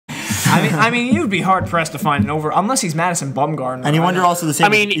I mean, you'd be hard pressed to find an over unless he's Madison Bumgarner. And you wonder also the same. I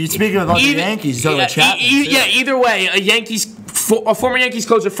mean, speaking of the Yankees, you Chapman. Either way, a former Yankees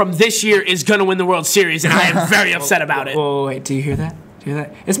closer from this year is going to win the World Series, and I am very upset about it. Oh, wait, do you hear that?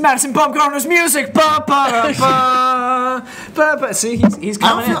 It's Madison Bumgarner's music. Ba ba ba ba ba. See, he's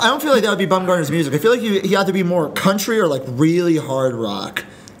coming in. I don't feel like that would be Bumgarner's music. I feel like he had to be more country or like really hard rock.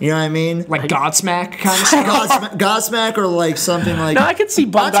 You know what I mean? Like Godsmack kind of stuff? Godsmack or like something like... No, I could see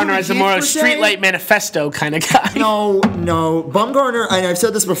Bumgarner as a more Streetlight Manifesto kind of guy. No. Bumgarner, I've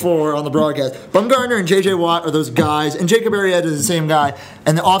said this before on the broadcast, Bumgarner and J.J. Watt are those guys, and Jacob Arrieta is the same guy.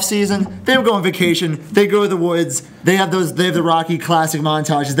 And the off-season, they would go on vacation, they go to the woods, they have the Rocky classic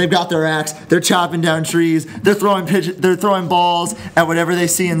montages, they've got their axe, they're chopping down trees, they're throwing balls at whatever they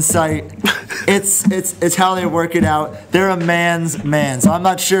see in sight. It's how they work it out. They're a man's man, so I'm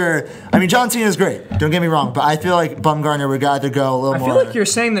not sure. I mean, John Cena's great. Don't get me wrong, but I feel like Bumgarner would either go a little more. I feel like you're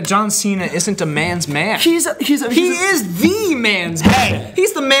saying that John Cena isn't a man's man. He is the man's man.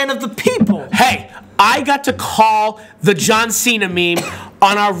 He's the man of the people. Hey, I got to call the John Cena meme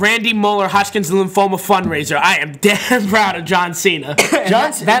on our Randy Moeller Hodgkin's lymphoma fundraiser. I am damn proud of John Cena.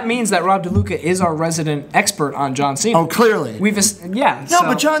 That means that Rob DeLuca is our resident expert on John Cena. Oh, clearly.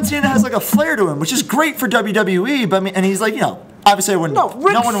 But John Cena has like a flair to him, which is great for WWE. But and he's like, obviously I wouldn't. No,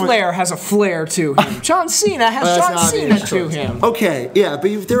 Ric Flair has a flair to him. John Cena has John Cena to him. Okay, yeah,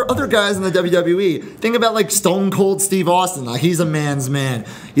 but there are other guys in the WWE. Think about like Stone Cold Steve Austin. Like, he's a man's man.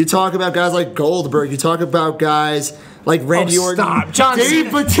 You talk about guys like Goldberg. You talk about guys like Randy Orton. Stop.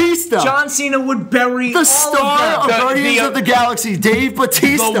 Dave Bautista. John Cena would bury the star of Guardians of the Galaxy, Dave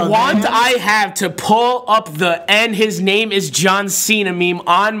Bautista. The want I have to pull up the "and his name is John Cena" meme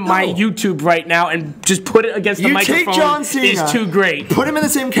on my YouTube right now and just put it against the microphone take John Cena, is too great. Put him in the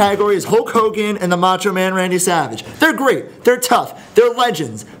same category as Hulk Hogan and the Macho Man Randy Savage. They're great. They're tough. They're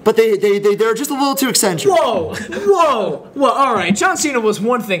legends. But they're just a little too eccentric. Whoa. Well, all right. John Cena was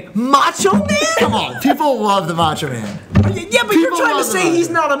one thing. Macho Man? Come on. People love the Macho Man. Yeah, but you're trying to say he's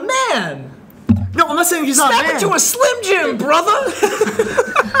not a man. No, I'm not saying he's not a man. Snap it to a Slim Jim, brother.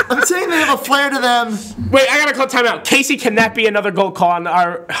 I'm saying they have a flair to them. Wait, I gotta call timeout. Casey, can that be another goal call on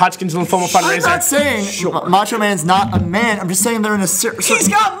our Hodgkin's lymphoma fundraiser? I'm not saying Macho Man's not a man. I'm just saying they're in a He's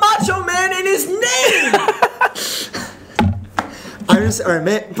got Macho Man in his name.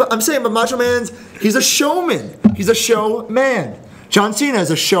 I'm saying Macho Man's, he's a showman. He's a showman. John Cena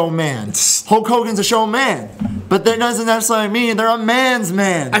is a showman. Hulk Hogan's a showman. But that doesn't necessarily mean they're a man's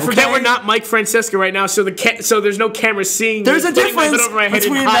man. I forget we're not Mike Francesca right now, so there's no camera seeing. There's a difference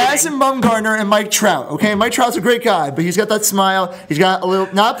between Madison Bumgarner and Mike Trout. Okay, Mike Trout's a great guy, but he's got that smile. He's got a little,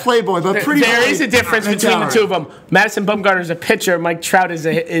 not playboy, but pretty. There is a difference between the two of them. Madison Bumgarner is a pitcher. Mike Trout is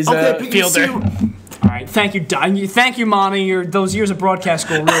a fielder. All right, thank you, Monty. Those years of broadcast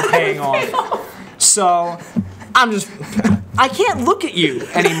school really paying off. So, I can't look at you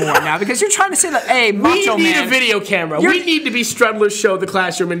anymore now because you're trying to say that, hey, Macho Man. We need a video camera. We need to be Strudler's Show, the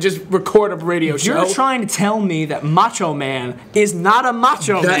classroom, and just record a radio show. You're trying to tell me that Macho Man is not a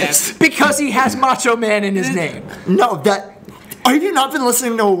Macho Man because he has Macho Man in his name. No, have you not been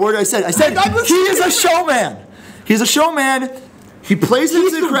listening to a word I said? I said he is a showman. He's a showman. He plays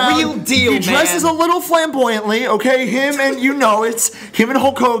into the crowd. Real deal, he dresses a little flamboyantly, okay? Him and it's him and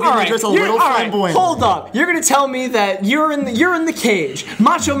Hulk Hogan. They dress a little flamboyantly. Hold up. You're gonna tell me that you're in the cage.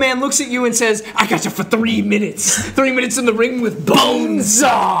 Macho Man looks at you and says, "I got you for 3 minutes. 3 minutes in the ring with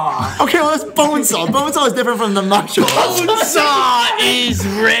Bonesaw." Okay, well that's Bonesaw. Bonesaw is different from the Macho. Bonesaw is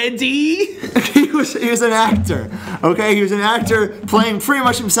ready. He was an actor. Okay, he was an actor playing pretty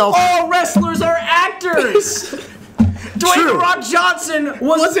much himself. All wrestlers are actors. Dwayne "The Rock" Johnson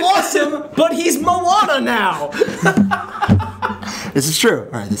was awesome, but he's Moana now. This is true.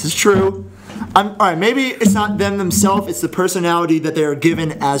 All right, this is true. All right, maybe it's not them themselves, it's the personality that they are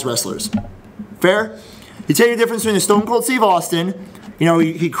given as wrestlers. Fair? You take the difference between a Stone Cold Steve Austin,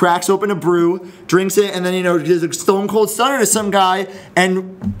 he cracks open a brew, drinks it, and then, gives a Stone Cold Stunner to some guy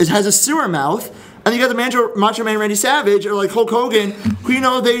and has a sewer mouth. And you got the Macho Man Randy Savage or like Hulk Hogan, who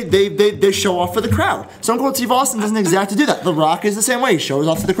they show off for the crowd. Stone Cold Steve Austin doesn't exactly do that. The Rock is the same way; he shows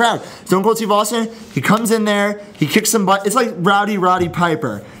off to the crowd. Stone Cold Steve Austin, he comes in there, he kicks some butt. It's like Roddy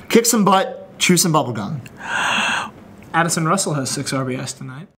Piper, kicks some butt, chews some bubble gum. Addison Russell has 6 RBIs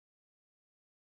tonight.